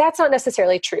 That's not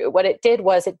necessarily true. What it did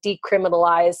was it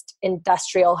decriminalized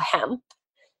industrial hemp,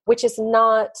 which is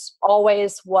not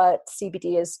always what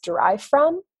CBD is derived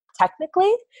from,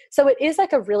 technically. So it is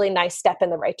a really nice step in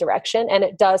the right direction. And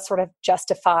it does sort of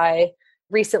justify.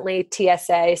 Recently,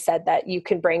 TSA said that you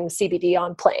can bring CBD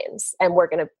on planes, and we're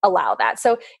going to allow that.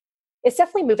 So it's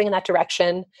definitely moving in that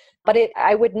direction, but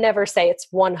I would never say it's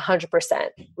 100%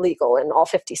 legal in all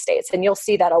 50 states. And you'll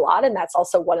see that a lot. And that's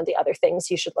also one of the other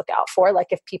things you should look out for.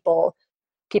 If people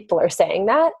are saying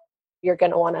that, you're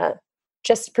going to want to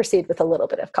just proceed with a little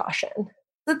bit of caution.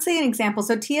 Let's say an example.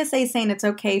 So TSA is saying it's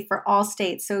okay for all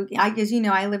states. So as you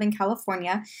know, I live in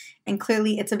California, and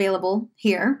clearly it's available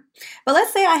here. But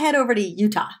let's say I head over to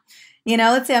Utah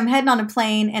Let's say I'm heading on a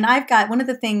plane and I've got one of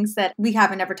the things that we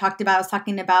haven't ever talked about. I was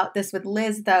talking about this with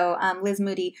Liz, though, Liz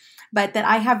Moody, but that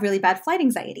I have really bad flight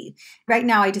anxiety. Right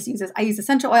now, I use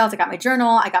essential oils. I got my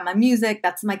journal. I got my music.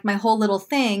 That's like my whole little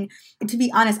thing. And to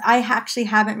be honest, I actually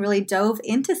haven't really dove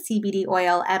into CBD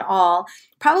oil at all.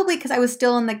 Probably because I was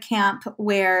still in the camp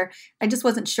where I just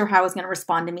wasn't sure how it was going to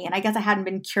respond to me. And I guess I hadn't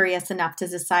been curious enough to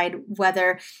decide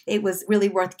whether it was really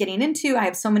worth getting into. I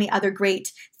have so many other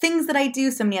great things that I do,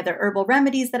 so many other herbal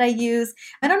remedies that I use.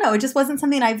 I don't know. It just wasn't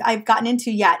something I've gotten into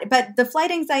yet. But the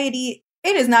flight anxiety,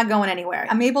 it is not going anywhere.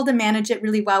 I'm able to manage it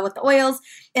really well with the oils,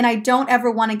 and I don't ever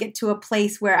want to get to a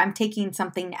place where I'm taking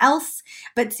something else.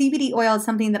 But CBD oil is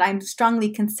something that I'm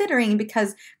strongly considering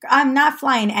because I'm not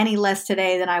flying any less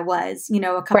today than I was,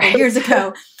 a couple of years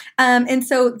ago. And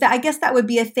so I guess that would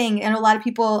be a thing. And a lot of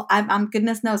people, I'm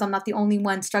goodness knows, I'm not the only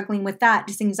one struggling with that,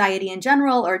 just anxiety in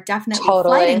general, or definitely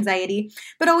flight anxiety.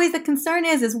 But always the concern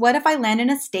is what if I land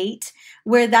in a state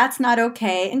where that's not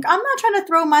okay? And I'm not trying to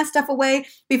throw my stuff away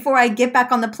before I get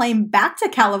back on the plane back to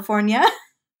California.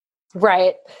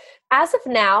 Right. As of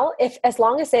now, as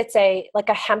long as it's a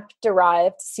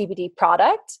hemp-derived CBD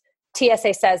product,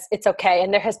 TSA says it's okay,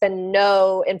 and there has been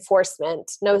no enforcement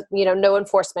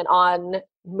on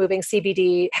moving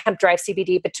CBD, hemp-derived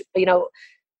CBD,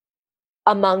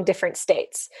 among different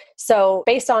states. So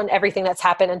based on everything that's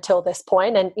happened until this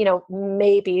point, and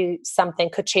maybe something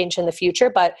could change in the future,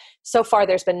 but so far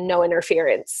there's been no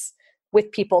interference with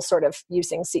people sort of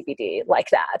using CBD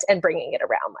like that and bringing it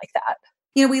around like that.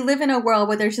 We live in a world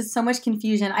where there's just so much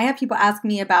confusion. I have people ask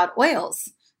me about oils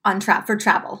for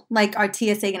travel. Like, are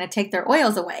TSA going to take their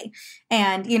oils away?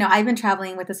 And, I've been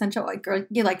traveling with essential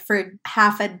oil for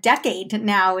half a decade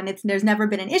now, and there's never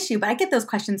been an issue. But I get those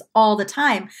questions all the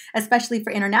time, especially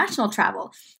for international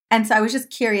travel. And so I was just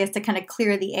curious to kind of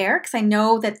clear the air, because I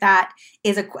know that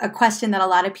is a question that a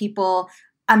lot of people,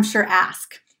 I'm sure,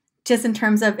 ask. Just in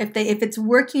terms of if it's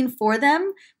working for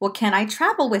them, well, can I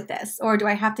travel with this? Or do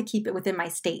I have to keep it within my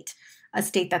state, a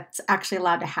state that's actually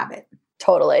allowed to have it?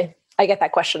 Totally. I get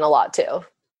that question a lot too.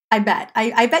 I bet.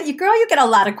 I bet you, girl, you get a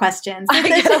lot of questions. I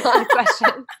get a lot of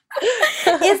questions.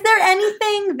 Is there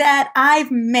anything that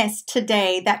I've missed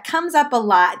today that comes up a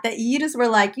lot that you just were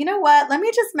like, you know what, let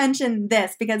me just mention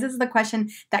this because this is the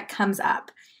question that comes up?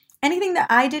 Anything that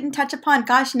I didn't touch upon?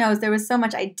 Gosh knows there was so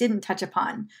much I didn't touch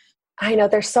upon. I know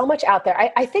there's so much out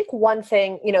there. I think one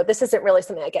thing, this isn't really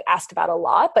something I get asked about a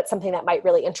lot, but something that might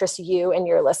really interest you and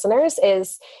your listeners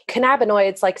is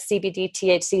cannabinoids like CBD,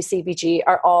 THC, CBG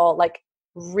are all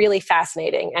really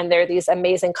fascinating. And they're these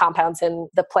amazing compounds in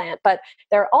the plant, but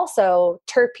there are also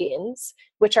terpenes,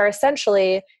 which are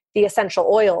essentially the essential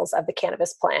oils of the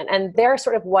cannabis plant. And they're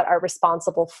sort of what are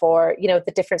responsible for,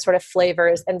 the different sort of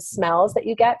flavors and smells that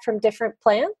you get from different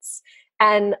plants.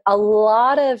 And a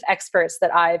lot of experts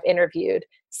that I've interviewed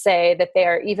say that they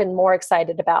are even more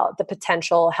excited about the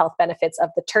potential health benefits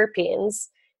of the terpenes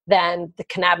than the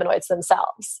cannabinoids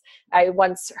themselves. I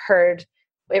once heard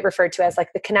it referred to as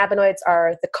the cannabinoids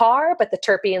are the car, but the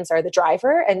terpenes are the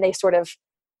driver. And they sort of,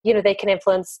 they can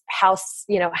influence how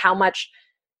much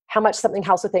something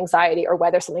helps with anxiety, or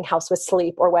whether something helps with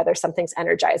sleep, or whether something's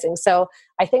energizing. So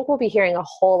I think we'll be hearing a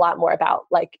whole lot more about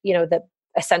the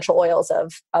essential oils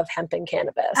of hemp and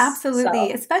cannabis. Absolutely.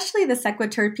 So. Especially the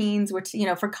sequiterpenes, which,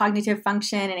 for cognitive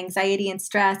function and anxiety and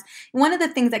stress. One of the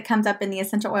things that comes up in the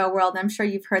essential oil world, and I'm sure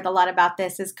you've heard a lot about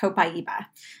this, is copaiba.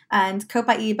 And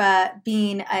copaiba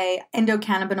being a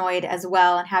endocannabinoid as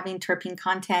well and having terpene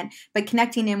content, but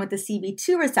connecting in with the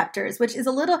CB2 receptors, which is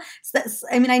a little,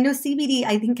 I know CBD,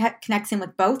 I think connects in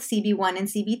with both CB1 and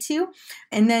CB2.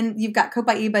 And then you've got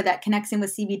copaiba that connects in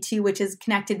with CB2, which is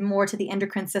connected more to the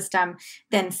endocrine system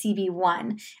than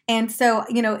CB1. And so,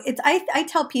 I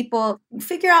tell people,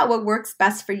 figure out what works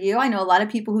best for you. I know a lot of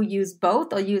people who use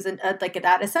both. They'll use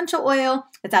that essential oil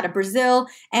that's out of Brazil,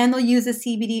 and they'll use a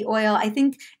CBD oil. I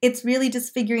think it's really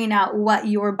just figuring out what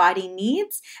your body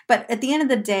needs. But at the end of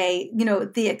the day,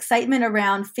 the excitement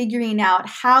around figuring out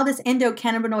how this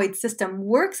endocannabinoid system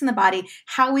works in the body,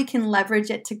 how we can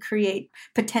leverage it to create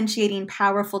potentiating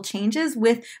powerful changes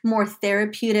with more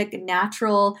therapeutic,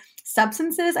 natural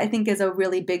substances, I think is a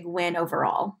really big win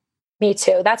overall. Me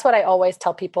too. That's what I always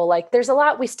tell people. There's a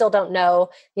lot we still don't know.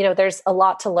 There's a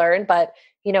lot to learn, but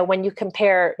when you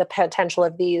compare the potential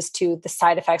of these to the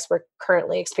side effects we're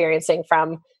currently experiencing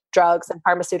from drugs and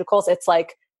pharmaceuticals, it's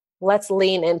let's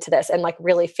lean into this and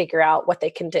really figure out what they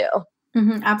can do.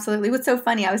 Mm-hmm, absolutely. What's so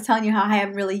funny, I was telling you how I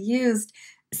haven't really used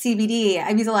CBD. I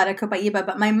use a lot of copaiba,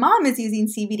 but my mom is using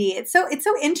CBD. It's so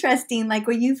interesting. Like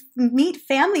when you meet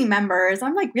family members,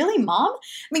 I'm like, really, mom?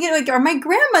 I mean, like, or my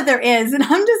grandmother is, and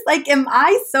I'm just like, am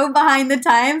I so behind the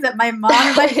times that my mom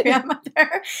and my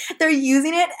grandmother, they're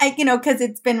using it, because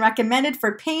it's been recommended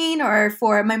for pain or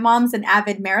for, my mom's an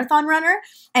avid marathon runner,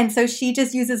 and so she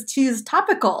uses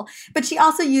topical, but she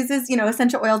also uses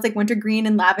essential oils like wintergreen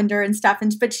and lavender and stuff,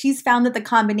 but she's found that the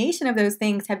combination of those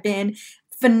things have been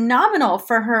phenomenal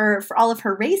for her, for all of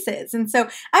her races. And so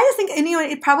I just think,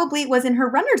 it probably was in her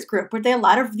runners group where a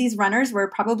lot of these runners were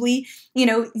probably,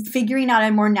 figuring out a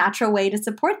more natural way to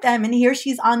support them. And here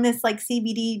she's on this like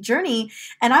CBD journey.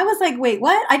 And I was like, wait,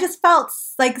 what? I just felt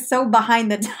like so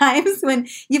behind the times when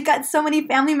you've got so many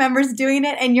family members doing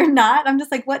it and you're not. I'm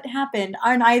just like, what happened?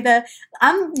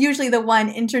 I'm usually the one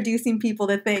introducing people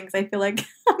to things, I feel like.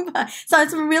 So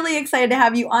I'm really excited to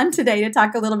have you on today to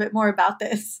talk a little bit more about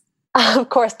this. Of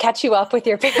course, catch you up with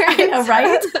your parents. I know,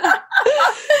 right?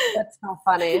 That's so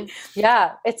funny.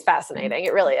 Yeah, it's fascinating.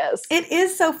 It really is. It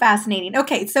is so fascinating.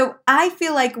 Okay, so I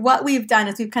feel like what we've done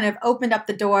is we've kind of opened up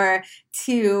the door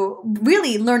to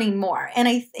really learning more.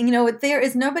 And there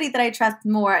is nobody that I trust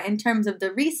more in terms of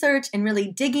the research and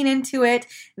really digging into it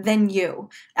than you.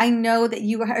 I know that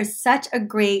you are such a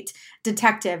great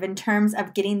detective in terms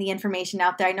of getting the information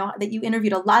out there. I know that you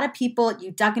interviewed a lot of people.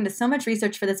 You dug into so much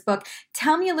research for this book.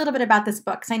 Tell me a little bit about this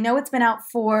book, because I know it's been out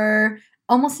for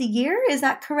almost a year. Is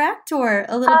that correct? Or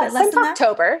a little bit less since than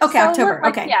October. that? Okay, so October.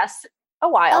 Okay. Yes, a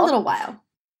while. A little while.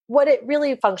 What it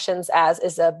really functions as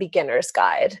is a beginner's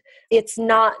guide. It's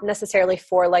not necessarily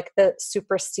for like the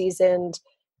super seasoned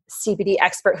CBD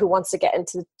expert who wants to get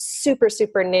into super,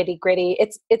 super nitty gritty.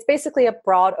 It's basically a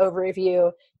broad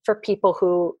overview for people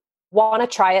who want to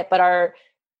try it but are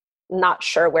not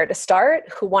sure where to start,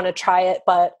 who want to try it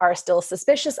but are still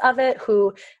suspicious of it,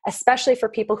 who, especially for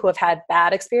people who have had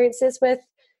bad experiences with,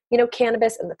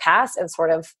 cannabis in the past and sort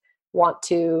of want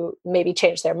to maybe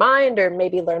change their mind or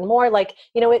maybe learn more. Like,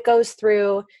 it goes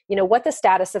through, what the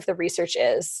status of the research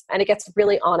is, and it gets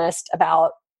really honest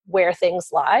about where things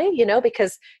lie,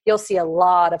 because you'll see a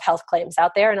lot of health claims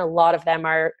out there and a lot of them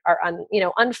are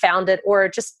unfounded or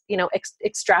just,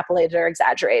 extrapolated or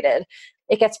exaggerated.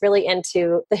 It gets really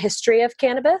into the history of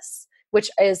cannabis, which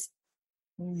is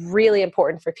really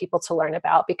important for people to learn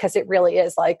about because it really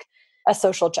is like a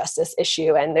social justice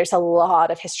issue. And there's a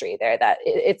lot of history there that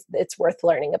it's worth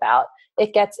learning about.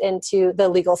 It gets into the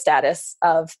legal status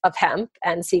of hemp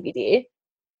and CBD.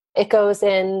 It goes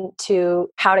into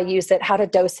how to use it, how to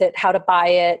dose it, how to buy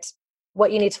it,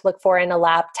 what you need to look for in a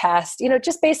lab test,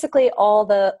 just basically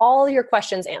all your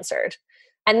questions answered.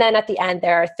 And then at the end,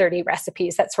 there are 30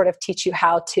 recipes that sort of teach you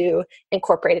how to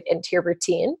incorporate it into your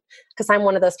routine. Because I'm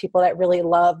one of those people that really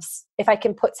loves, if I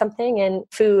can put something in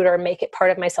food or make it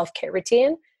part of my self-care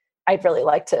routine, I'd really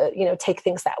like to, take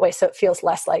things that way. So it feels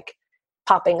less like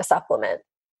popping a supplement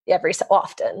every so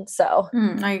often. So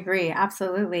I agree.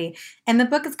 Absolutely. And the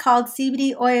book is called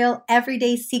CBD Oil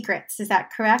Everyday Secrets. Is that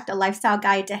correct? A lifestyle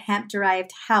guide to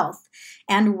hemp-derived health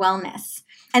and wellness.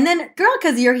 And then, girl,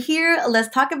 because you're here, let's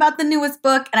talk about the newest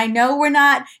book. And I know we're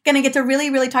not going to get to really,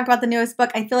 really talk about the newest book.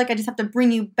 I feel like I just have to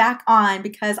bring you back on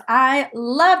because I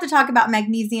love to talk about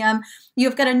magnesium.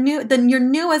 You've got your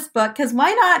newest book, because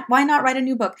why not write a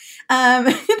new book?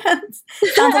 That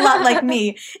sounds a lot like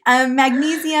me.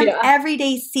 Magnesium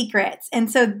Everyday Secrets. And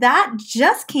so that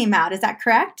just came out. Is that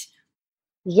correct?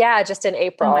 Yeah, just in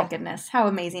April. Oh my goodness. How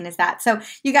amazing is that? So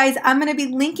you guys, I'm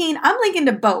linking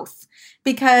to both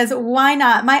because why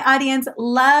not? My audience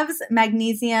loves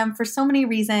magnesium for so many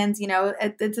reasons.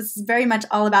 This is very much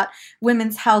all about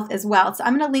women's health as well. So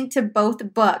I'm going to link to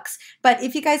both books. But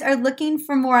if you guys are looking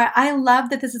for more, I love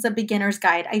that this is a beginner's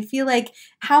guide. I feel like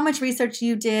how much research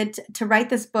you did to write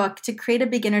this book, to create a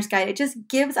beginner's guide, it just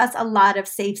gives us a lot of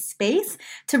safe space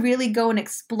to really go and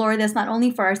explore this, not only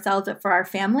for ourselves, but for our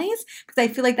families. Because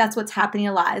I feel like that's what's happening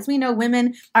a lot. As we know,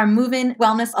 women are moving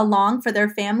wellness along for their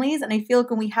families. And I feel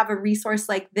like when we have a resource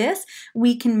like this,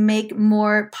 we can make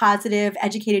more positive,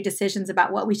 educated decisions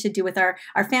about what we should do with our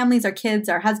families, our kids,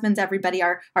 our husbands, everybody,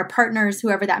 our partners,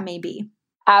 whoever that may be.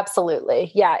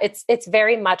 Absolutely. Yeah. It's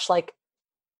very much like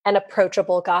an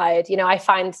approachable guide. I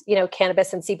find,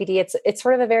 cannabis and CBD, it's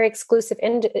sort of a very exclusive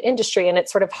industry, and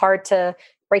it's sort of hard to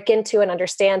break into and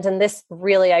understand. And this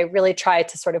really, I really try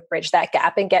to sort of bridge that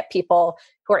gap and get people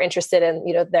who are interested in,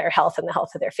 their health and the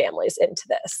health of their families into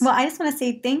this. Well, I just want to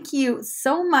say thank you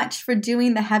so much for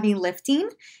doing the heavy lifting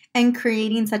and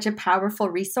creating such a powerful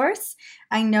resource.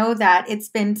 I know that it's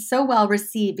been so well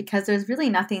received because there's really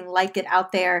nothing like it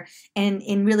out there, and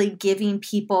in really giving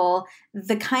people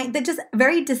the kind that just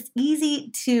very just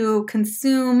easy to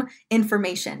consume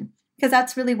information, because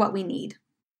that's really what we need.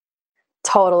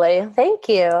 Totally. Thank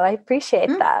you. I appreciate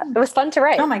that. It was fun to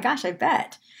write. Oh my gosh, I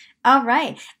bet. All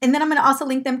right. And then I'm going to also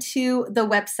link them to the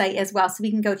website as well, so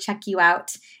we can go check you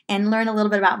out and learn a little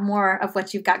bit about more of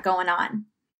what you've got going on.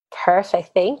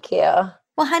 Perfect. Thank you.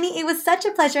 Well, honey, it was such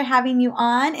a pleasure having you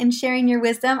on and sharing your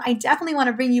wisdom. I definitely want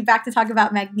to bring you back to talk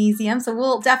about magnesium. So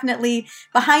we'll definitely,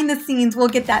 behind the scenes, we'll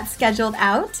get that scheduled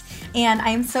out. And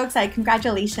I'm so excited.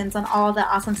 Congratulations on all the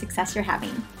awesome success you're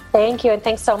having. Thank you. And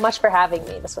thanks so much for having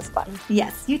me. This was fun.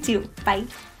 Yes, you too. Bye.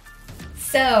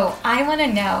 So I want to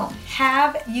know,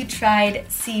 have you tried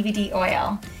CBD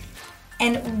oil?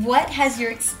 And what has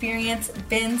your experience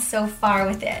been so far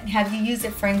with it? Have you used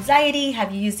it for anxiety?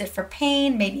 Have you used it for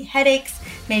pain, maybe headaches,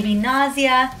 maybe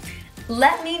nausea?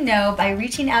 Let me know by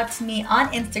reaching out to me on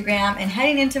Instagram and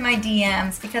heading into my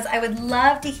DMs, because I would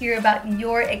love to hear about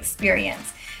your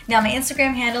experience. Now, my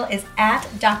Instagram handle is at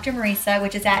Dr. Mariza,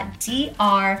 which is at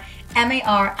DrMariza.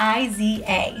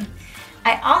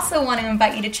 I also want to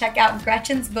invite you to check out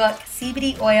Gretchen's book,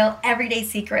 CBD Oil Everyday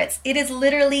Secrets. It is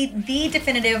literally the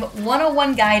definitive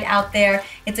 101 guide out there.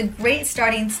 It's a great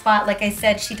starting spot. Like I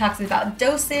said, she talks about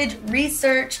dosage,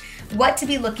 research, what to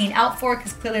be looking out for,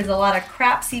 because clearly there's a lot of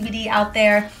crap CBD out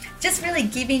there. Just really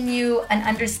giving you an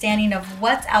understanding of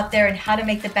what's out there and how to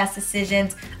make the best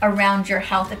decisions around your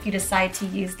health if you decide to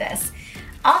use this.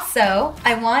 Also,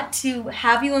 I want to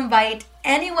have you invite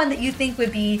anyone that you think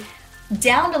would be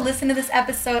down to listen to this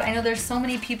episode. I know there's so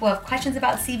many people who have questions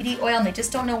about CBD oil and they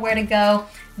just don't know where to go.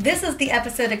 This is the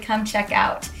episode to come check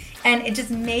out. And it just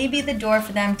may be the door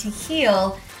for them to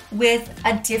heal with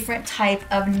a different type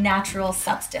of natural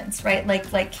substance, right?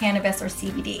 Like cannabis or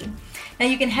CBD. Now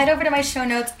you can head over to my show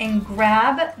notes and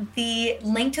grab the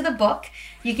link to the book.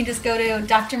 You can just go to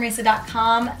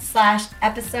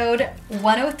drmariza.com/episode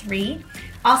 103.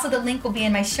 Also, the link will be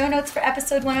in my show notes for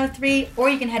episode 103, or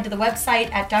you can head to the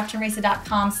website at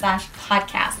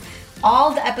drmariza.com/podcast.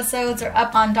 All the episodes are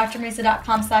up on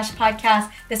drmariza.com/podcast.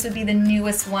 This would be the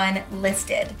newest one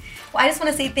listed. Well, I just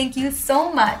want to say thank you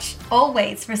so much,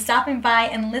 always, for stopping by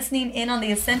and listening in on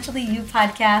the Essentially You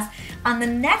podcast. On the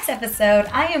next episode,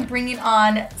 I am bringing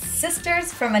on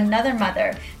sisters from another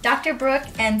mother, Dr. Brooke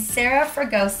and Sarah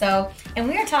Fragoso, and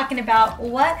we are talking about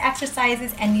what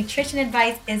exercises and nutrition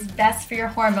advice is best for your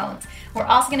hormones. We're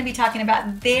also going to be talking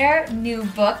about their new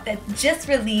book that just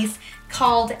released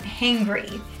called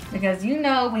Hangry, because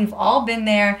we've all been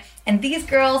there, and these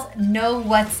girls know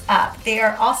what's up. They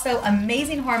are also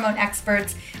amazing hormone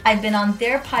experts. I've been on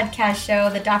their podcast show,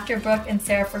 the Dr. Brooke and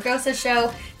Sarah Fragoso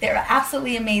show. They're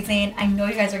absolutely amazing. I know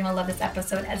you guys are going to love this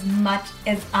episode as much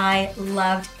as I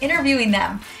loved interviewing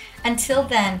them. Until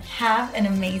then, have an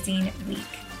amazing week.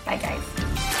 Bye,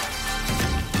 guys.